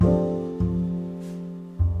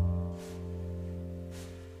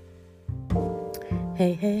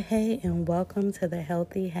Hey, hey, hey, and welcome to the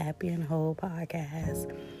Healthy, Happy, and Whole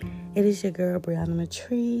podcast. It is your girl, Brianna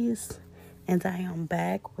Matrice, and I am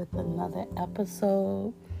back with another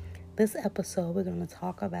episode. This episode, we're going to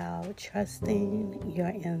talk about trusting your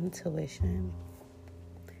intuition.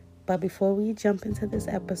 But before we jump into this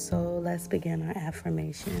episode, let's begin our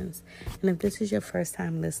affirmations. And if this is your first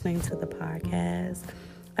time listening to the podcast,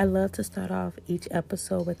 I love to start off each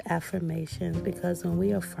episode with affirmations because when we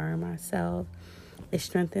affirm ourselves, it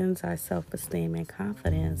strengthens our self-esteem and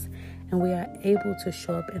confidence, and we are able to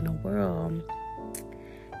show up in the world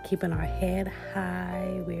keeping our head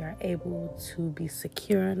high. We are able to be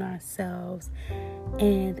secure in ourselves,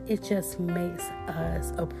 and it just makes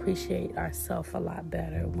us appreciate ourselves a lot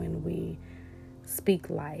better when we speak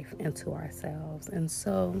life into ourselves. And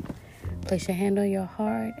so, place your hand on your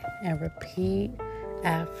heart and repeat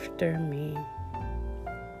after me.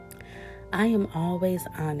 I am always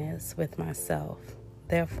honest with myself.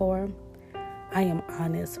 Therefore, I am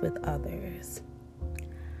honest with others.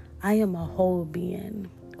 I am a whole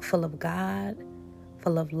being, full of God,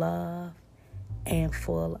 full of love, and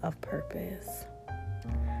full of purpose.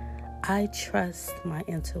 I trust my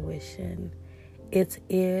intuition. It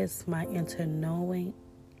is my inner knowing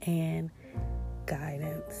and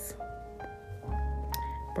guidance.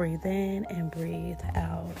 Breathe in and breathe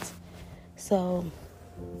out. So,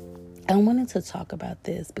 I wanted to talk about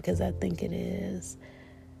this because I think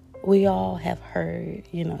we all have heard,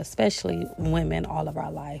 especially women all of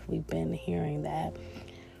our life, we've been hearing that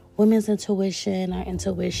women's intuition, our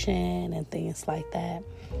intuition, and things like that.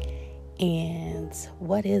 And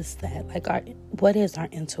what is that? What is our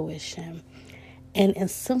intuition? And in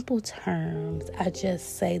simple terms, I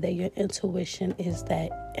just say that your intuition is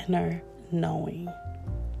that inner knowing.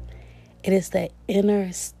 It is that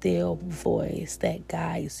inner still voice that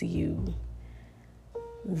guides you,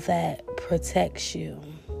 that protects you,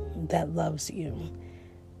 that loves you.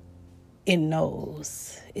 It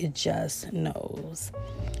knows. It just knows.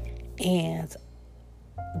 And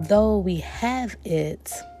though we have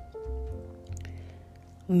it,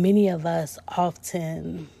 many of us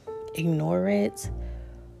often ignore it.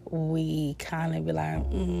 We kind of be like,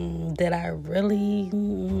 did I really?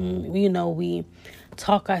 We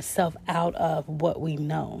talk ourselves out of what we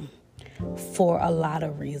know for a lot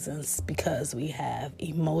of reasons because we have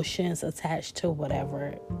emotions attached to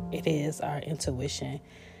whatever it is our intuition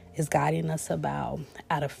is guiding us about,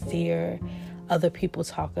 out of fear. Other people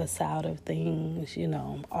talk us out of things,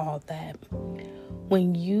 all that.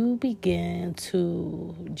 When you begin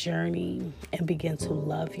to journey and begin to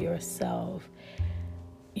love yourself,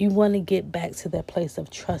 you want to get back to that place of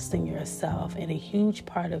trusting yourself. And a huge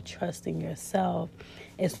part of trusting yourself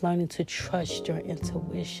is learning to trust your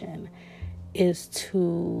intuition, is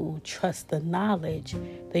to trust the knowledge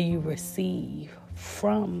that you receive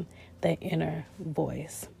from that inner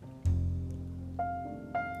voice.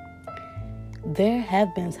 There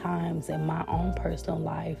have been times in my own personal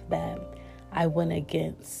life that I went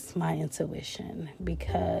against my intuition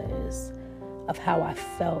because of how I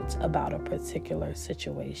felt about a particular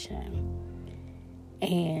situation.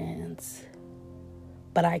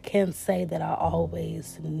 But I can say that I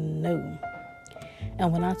always knew.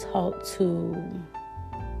 And when I talk to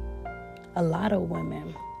a lot of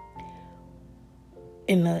women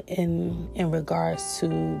in regards to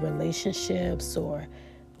relationships or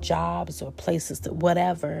jobs or places,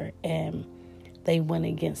 whatever, and they went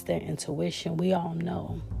against their intuition, we all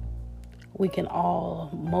know.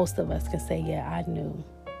 Most of us can say, yeah, I knew,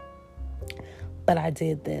 but I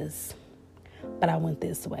did this, but I went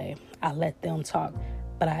this way. I let them talk,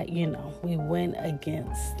 but we went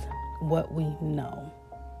against what we know.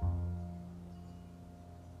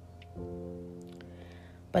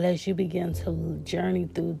 But as you begin to journey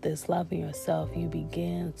through this loving yourself, you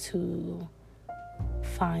begin to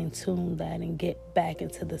fine-tune that and get back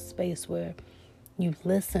into the space where you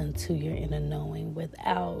listen to your inner knowing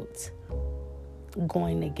without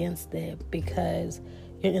going against it, because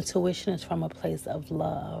your intuition is from a place of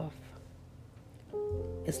love.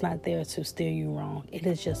 It's not there to steer you wrong. It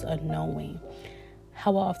is just a knowing.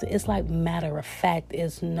 How often, it's like matter of fact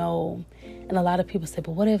is no. And a lot of people say,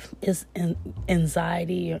 but what if it's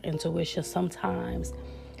anxiety or intuition? Sometimes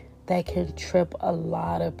that can trip a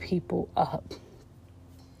lot of people up.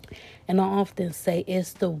 And I often say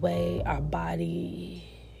it's the way our body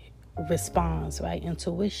responds, right?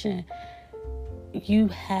 Intuition, you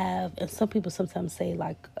have, and some people sometimes say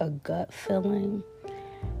like a gut feeling.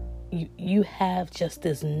 You have just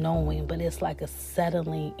this knowing, but it's like a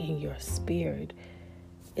settling in your spirit.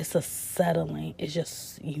 It's a settling. It's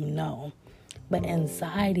just, But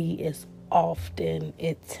anxiety is often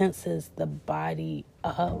it tenses the body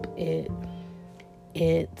up. It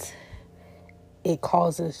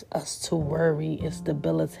causes us to worry. It's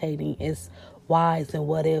debilitating. It's whys and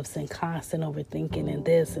what ifs and constant overthinking and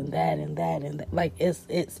this and that and that and that. Like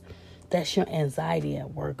it's that's your anxiety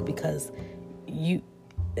at work, because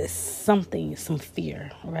it's some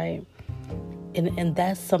fear, right? And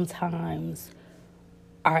that's sometimes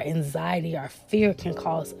our anxiety, our fear can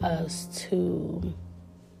cause us to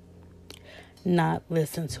not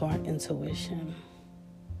listen to our intuition.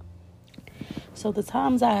 So the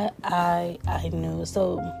times I knew,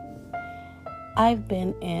 so I've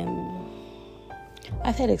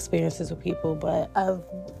had experiences with people, but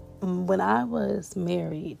when I was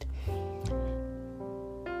married,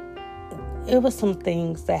 it was some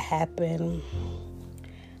things that happened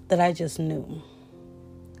that I just knew.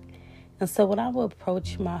 And so when I would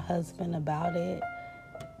approach my husband about it,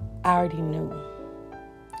 I already knew.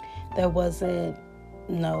 There wasn't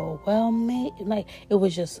it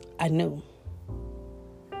was just, I knew.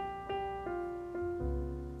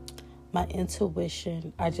 My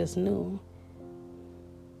intuition, I just knew.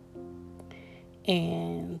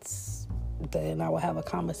 And then I would have a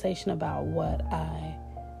conversation about what I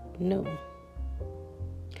knew.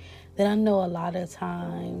 Then I know a lot of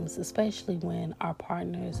times, especially when our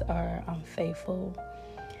partners are unfaithful,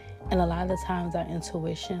 and a lot of times our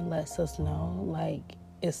intuition lets us know, like,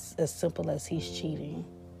 it's as simple as he's cheating.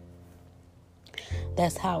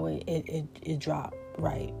 That's how it dropped,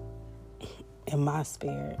 right? In my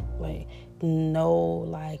spirit,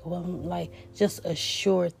 just a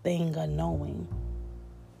sure thing of knowing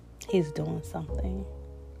he's doing something,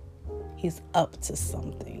 he's up to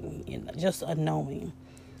something, just a knowing.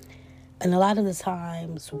 And a lot of the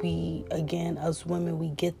times we, again, as women, we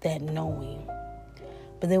get that knowing,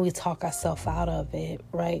 but then we talk ourselves out of it,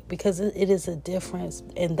 right? Because it is a difference,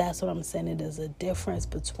 and that's what I'm saying. It is a difference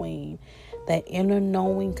between that inner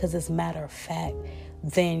knowing, because it's matter of fact,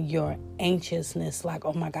 than your anxiousness, like,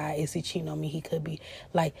 oh my God, is he cheating on me? He could be,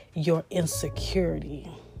 like, your insecurity.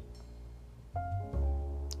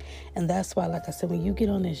 And that's why, like I said, when you get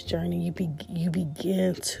on this journey, you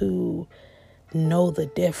begin to know the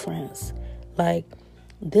difference. Like,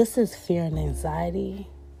 this is fear and anxiety,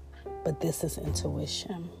 but this is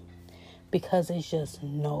intuition, because it just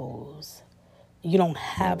knows. You don't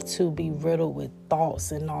have to be riddled with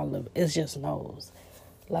thoughts and all of it. It just knows.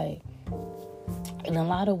 Like, and a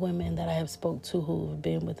lot of women that I have spoke to who have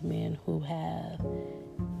been with men who have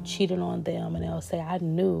cheated on them, and they'll say, I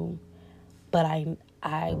knew, but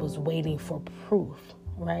I was waiting for proof,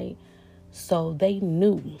 right? So they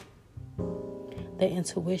knew. Their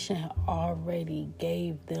intuition had already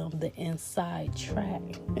gave them the inside track.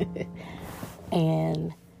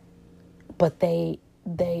 But they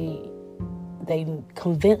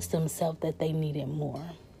convinced themselves that they needed more.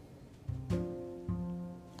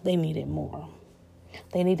 They needed more.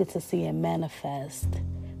 They needed to see it manifest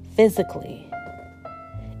physically,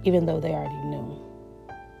 even though they already knew.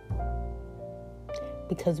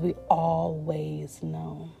 Because we always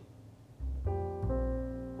know.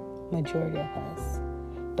 Majority of us.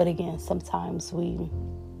 But again, sometimes we'll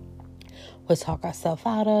talk ourselves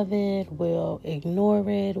out of it. We'll ignore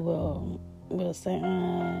it. We'll say,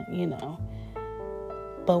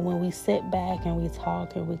 But when we sit back and we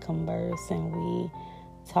talk and we converse and we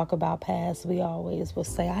talk about past, we always will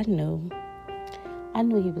say, I knew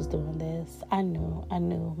he was doing this. I knew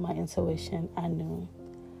my intuition. I knew.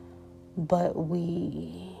 But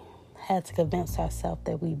we had to convince ourselves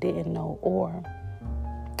that we didn't know, or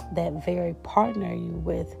that very partner you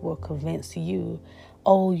with will convince you,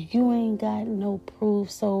 oh, you ain't got no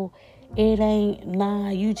proof, so it ain't,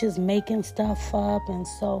 you just making stuff up. And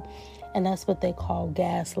that's what they call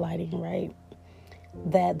gaslighting, right?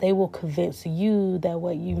 That they will convince you that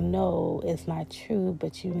what you know is not true,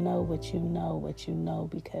 but you know what you know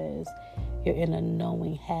because your inner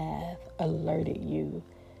knowing have alerted you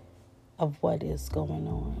of what is going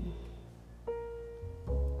on.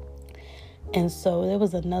 And so there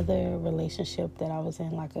was another relationship that I was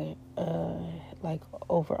in like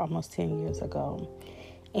over almost 10 years ago.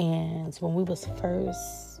 And when we was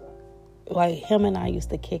first, like, him and I used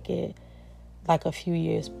to kick it like a few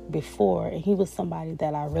years before, and he was somebody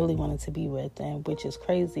that I really wanted to be with, and which is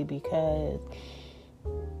crazy because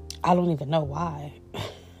I don't even know why.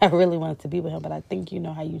 I really wanted to be with him, but I think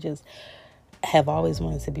how you just have always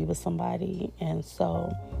wanted to be with somebody. And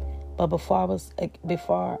so, but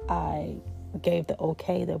before I gave the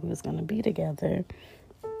okay that we was going to be together,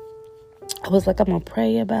 I was like, I'm going to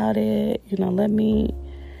pray about it. Let me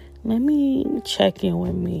check in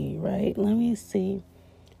with me, right? Let me see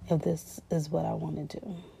if this is what I want to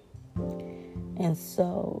do. And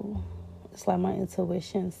so it's like my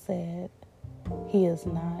intuition said, he is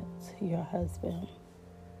not your husband.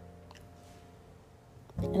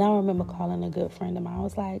 And I remember calling a good friend of mine. I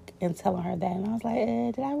was like, and telling her that. And I was like,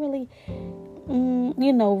 did I really,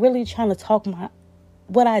 really trying to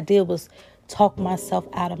what I did was talk myself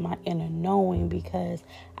out of my inner knowing, because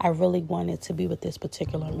I really wanted to be with this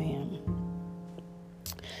particular man.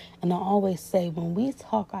 And I always say, when we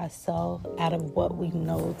talk ourselves out of what we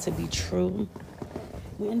know to be true,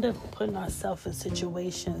 we end up putting ourselves in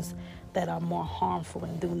situations that are more harmful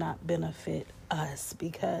and do not benefit us.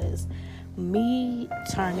 Because me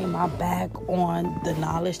turning my back on the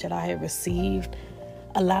knowledge that I had received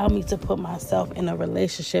allowed me to put myself in a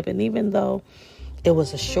relationship. And even though it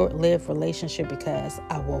was a short-lived relationship, because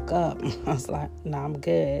I woke up, I was like, nah, I'm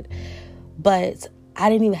good. But I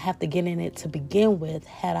didn't even have to get in it to begin with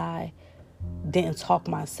had I didn't talk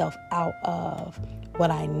myself out of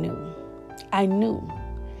what I knew. I knew.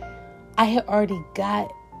 I had already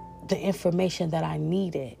got the information that I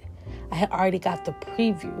needed. I had already got the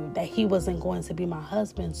preview that he wasn't going to be my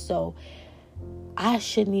husband. So I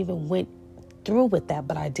shouldn't even went through with that,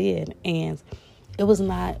 but I did. And it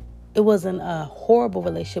wasn't a horrible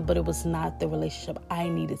relationship, but it was not the relationship I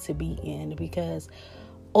needed to be in, because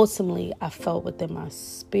ultimately I felt within my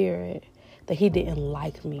spirit that he didn't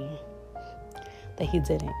like me. That he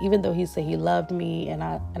didn't. Even though he said he loved me, and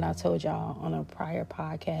I told y'all on a prior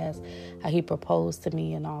podcast how he proposed to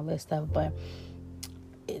me and all this stuff, but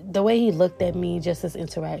the way he looked at me, just his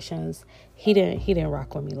interactions, he didn't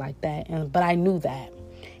rock with me like that. But I knew that.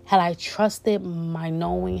 Had I trusted my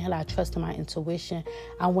knowing, had I trusted my intuition,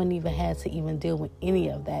 I wouldn't even have to even deal with any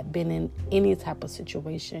of that, been in any type of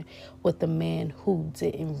situation with a man who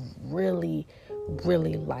didn't really,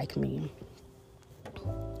 really like me.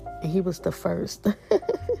 And he was the first.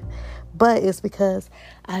 But it's because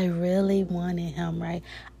I really wanted him, right?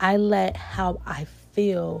 I let how I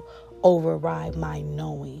feel override my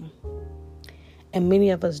knowing. And many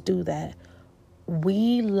of us do that.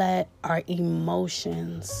 We let our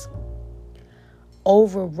emotions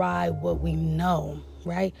override what we know,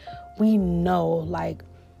 right? We know,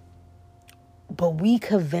 but we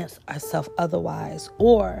convince ourselves otherwise.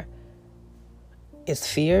 Or it's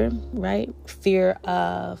fear, right? Fear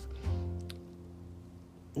of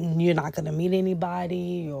you're not going to meet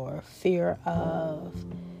anybody, or fear of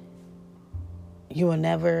you will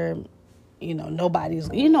never, nobody's,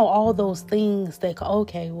 all those things that,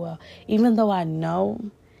 okay, well, even though I know,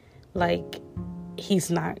 he's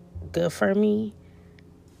not good for me,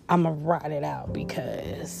 I'm going to ride it out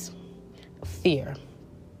because fear.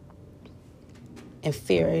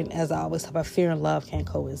 And as I always talk about, fear and love can't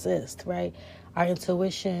coexist, right? Our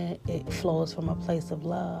intuition, it flows from a place of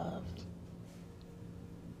love.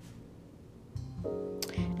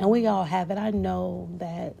 And we all have it. I know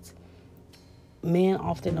that men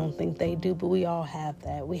often don't think they do, but we all have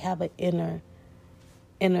that. We have an inner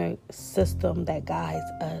system that guides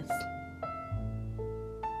us.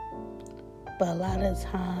 But a lot of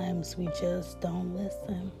times we just don't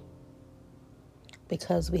listen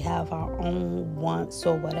because we have our own wants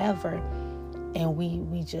or whatever, and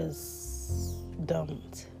we just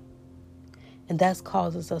don't. And that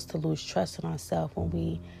causes us to lose trust in ourselves when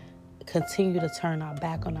we continue to turn our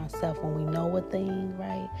back on ourselves, when we know a thing,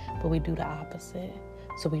 right? But we do the opposite.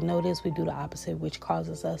 So we know this, we do the opposite, which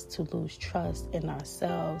causes us to lose trust in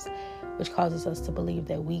ourselves, which causes us to believe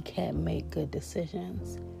that we can't make good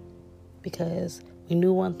decisions because we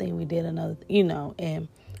knew one thing, we did another,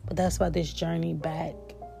 but that's why this journey back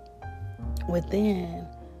within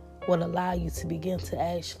will allow you to begin to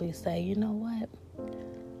actually say, you know what?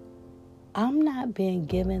 I'm not being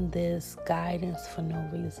given this guidance for no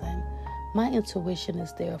reason. My intuition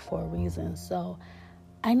is there for a reason. So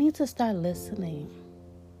I need to start listening.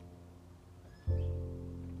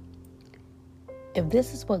 If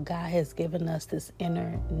this is what God has given us, this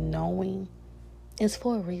inner knowing, it's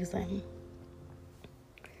for a reason.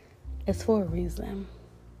 It's for a reason.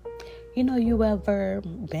 You ever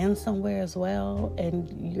been somewhere as well and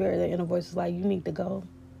the inner voice is like, you need to go.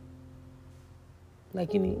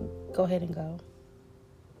 Go ahead and go.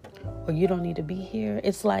 Or you don't need to be here.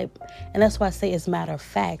 It's like, and that's why I say it's matter of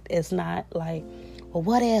fact. It's not like, well,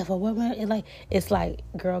 whatever. It's like,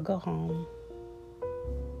 girl, go home.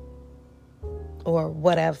 Or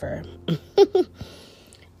whatever.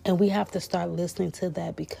 And we have to start listening to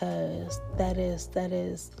that, because that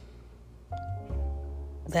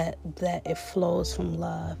it flows from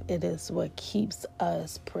love. It is what keeps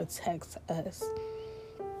us, protects us.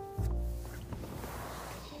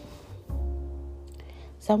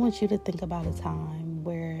 So I want you to think about a time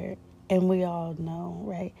where And we all know,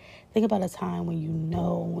 right? Think about a time when you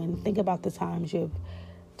know, and think about the times you've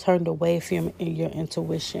turned away from your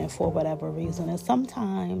intuition for whatever reason. And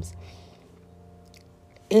sometimes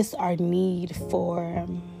it's our need for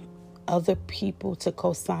other people to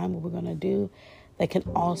co-sign what we're going to do that can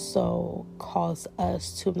also cause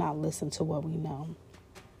us to not listen to what we know,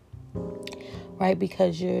 right?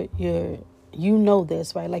 Because you know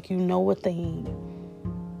this, right? Like, you know a thing,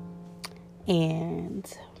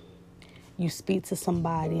 and you speak to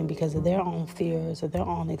somebody, and because of their own fears or their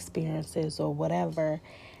own experiences or whatever,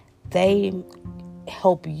 they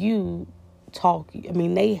help you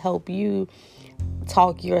they help you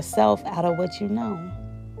talk yourself out of what you know.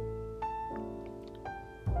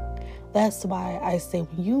 That's why I say,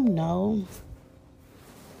 when you know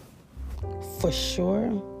for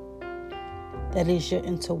sure that is your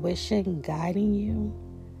intuition guiding you,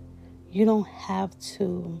 you don't have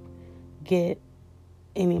to get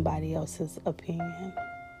anybody else's opinion.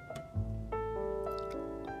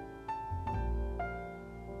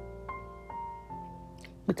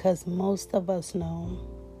 Because most of us know.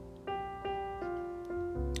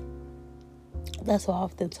 That's why I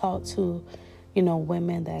often talk to,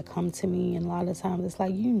 women that come to me, and a lot of times it's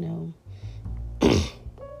like,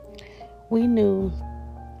 we knew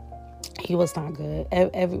he was not good.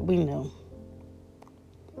 We knew.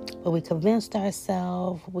 But we convinced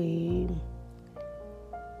ourselves. We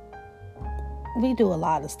do a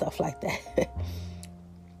lot of stuff like that.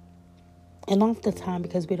 And oftentimes,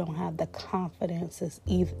 because we don't have the confidence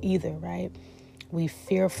either, right? We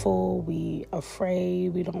fearful, we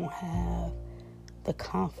afraid, we don't have the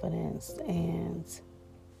confidence, and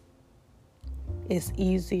it's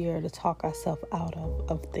easier to talk ourselves out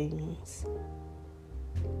of things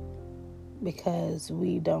because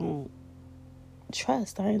we don't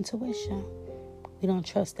trust our intuition. We don't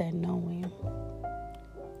trust that knowing.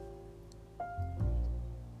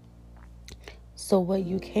 So what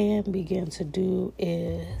you can begin to do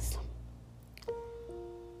is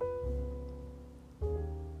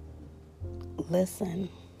listen.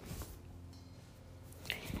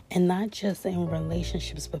 And not just in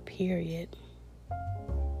relationships, but period.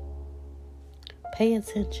 Pay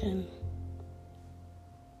attention.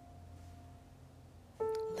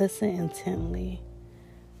 Listen intently.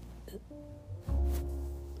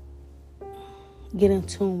 Get in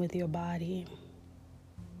tune with your body.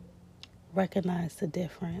 Recognize the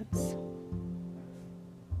difference.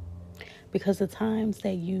 Because the times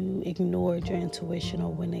that you ignored your intuition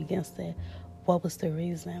or went against it, what was the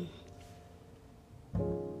reason?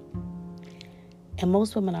 And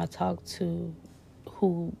most women I talk to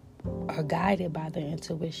who are guided by their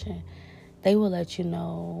intuition, they will let you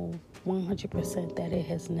know 100% that it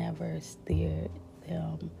has never steered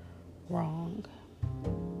them wrong.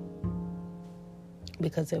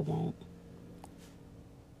 Because it won't.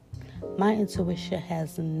 My intuition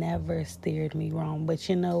has never steered me wrong. But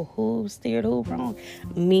you know who steered who wrong?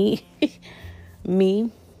 Me.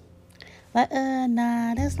 Me. Like,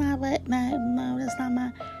 nah, that's not what, no, that's not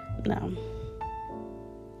my, no.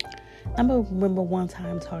 I remember one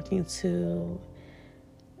time talking to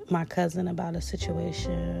my cousin about a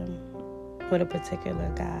situation with a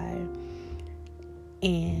particular guy.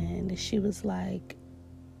 And she was like,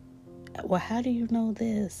 well, how do you know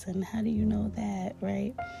this? And how do you know that,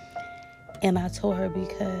 right? And I told her,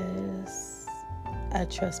 because I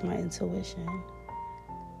trust my intuition.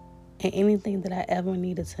 And anything that I ever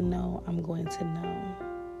needed to know, I'm going to know.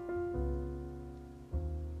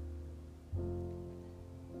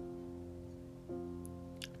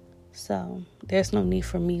 So there's no need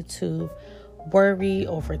for me to worry,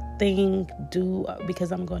 overthink,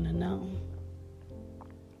 because I'm going to know.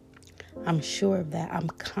 I'm sure of that. I'm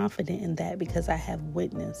confident in that because I have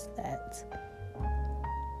witnessed that.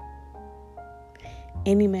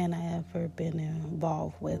 Any man I ever been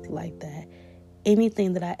involved with like that,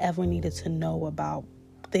 anything that I ever needed to know about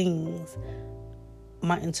things,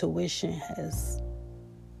 my intuition has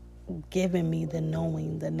given me the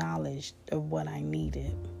knowing, the knowledge of what I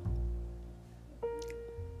needed.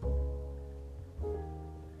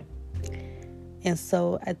 And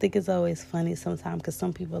so I think it's always funny sometimes because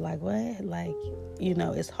some people are like, what? Like,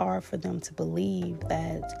 it's hard for them to believe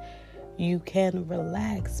that you can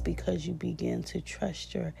relax because you begin to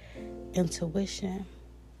trust your intuition.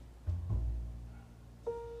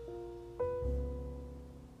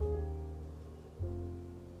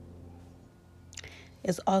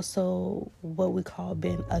 It's also what we call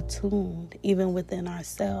being attuned, even within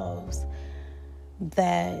ourselves,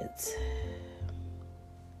 that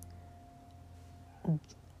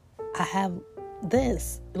I have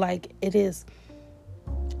this, like it's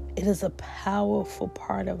It is a powerful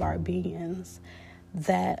part of our beings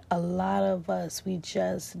that a lot of us, we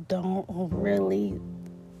just don't really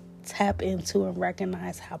tap into and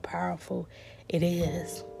recognize how powerful it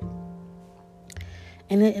is.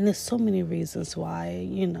 And there's so many reasons why,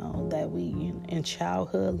 that we, in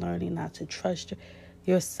childhood, learning not to trust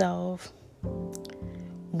yourself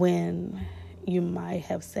when you might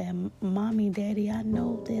have said, Mommy, Daddy, I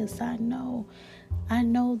know this, I know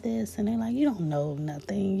this. And they're like, you don't know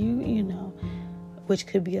nothing, you know, which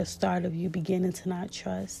could be a start of you beginning to not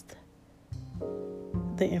trust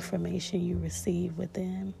the information you receive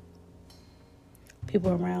within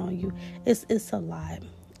people around you. It's a lot.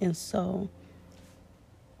 And so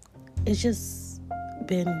it's just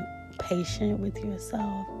been patient with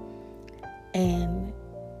yourself and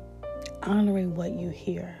honoring what you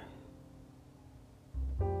hear.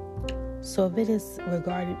 So if it is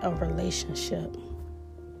regarding a relationship,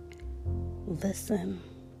 listen.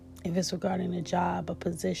 If it's regarding a job, a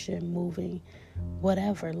position, moving,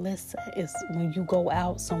 whatever, listen. It's when you go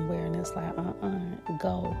out somewhere and it's like,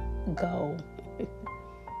 go.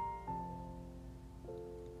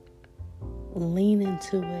 Lean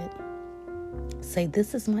into it. Say,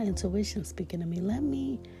 this is my intuition speaking to me. Let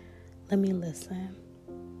me listen.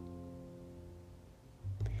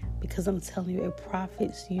 Because I'm telling you, it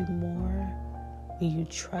profits you more when you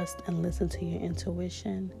trust and listen to your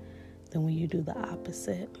intuition than when you do the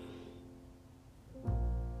opposite.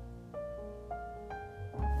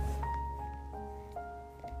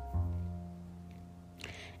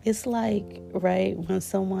 It's like, right, when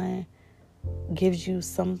someone gives you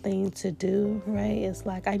something to do, right? It's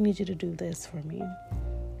like, I need you to do this for me.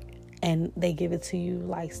 And they give it to you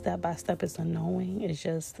like step by step. It's a knowing. It's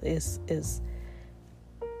just, it's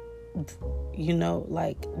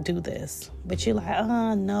like, do this. But you're like,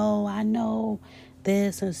 no, I know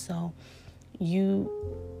this. And so you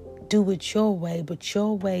do it your way, but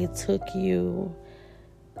your way took you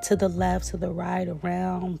to the left, to the right,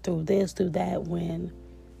 around, through this, through that, when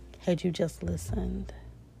had you just listened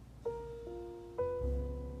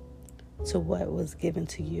to what was given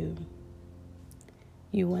to you,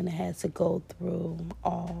 you wouldn't have had to go through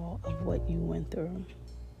all of what you went through.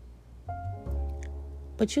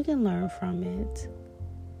 But you can learn from it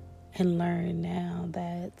and learn now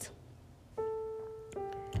that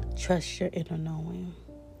trust your inner knowing.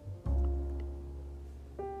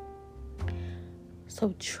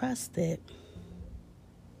 So trust it.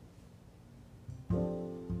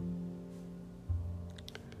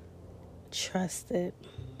 Trust it.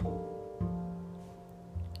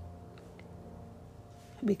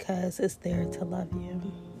 Because it's there to love you.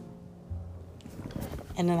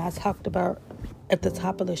 And then I talked about at the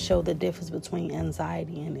top of the show the difference between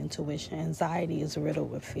anxiety and intuition. Anxiety is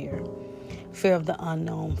riddled with fear. Fear of the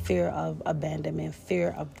unknown, fear of abandonment,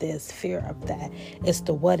 fear of this, fear of that. It's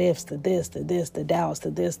the what ifs, the this, the doubts,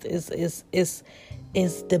 the this.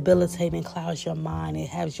 It's debilitating, clouds your mind. It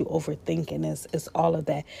has you overthinking. It's all of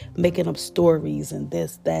that, making up stories and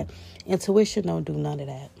this, that. Intuition don't do none of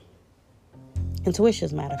that. Intuition,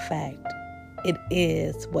 as a matter of fact, it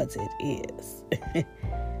is what it is.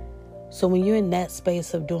 So when you're in that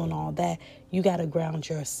space of doing all that, you got to ground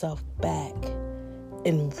yourself back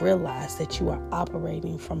and realize that you are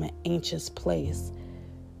operating from an anxious place,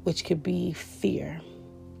 which could be fear.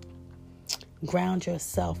 Ground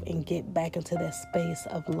yourself and get back into that space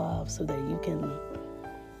of love so that you can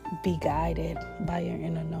be guided by your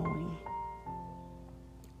inner knowing.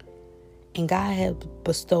 And God has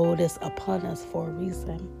bestowed this upon us for a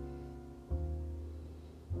reason.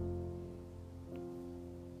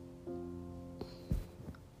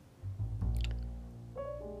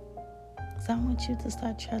 So I want you to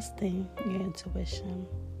start trusting your intuition.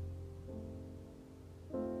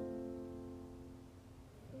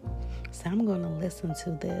 So I'm going to listen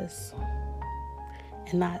to this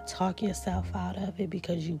and not talk yourself out of it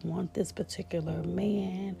because you want this particular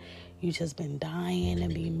man. You just been dying to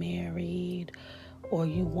be married, or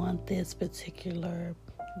you want this particular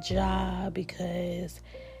job because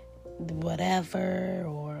whatever,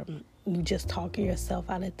 or you just talking yourself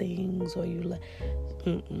out of things, or you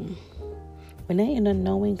when that inner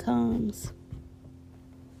knowing comes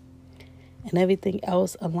and everything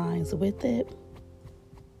else aligns with it,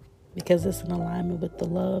 because it's in alignment with the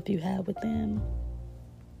love you have within,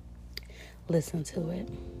 listen to it.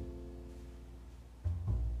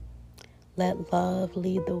 Let love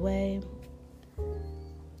lead the way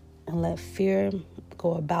and let fear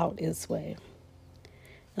go about its way.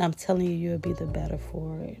 And I'm telling you, you'll be the better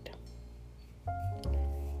for it.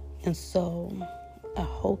 And so I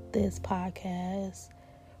hope this podcast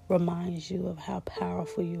reminds you of how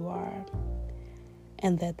powerful you are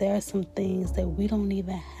And that there are some things that we don't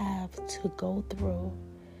even have to go through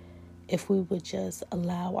if we would just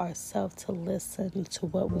allow ourselves to listen to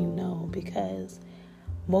what we know, because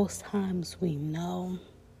most times we know.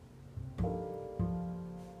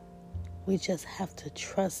 We just have to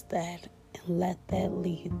trust that and let that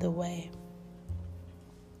lead the way.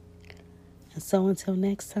 And so until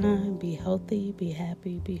next time, be healthy, be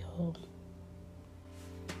happy, be whole.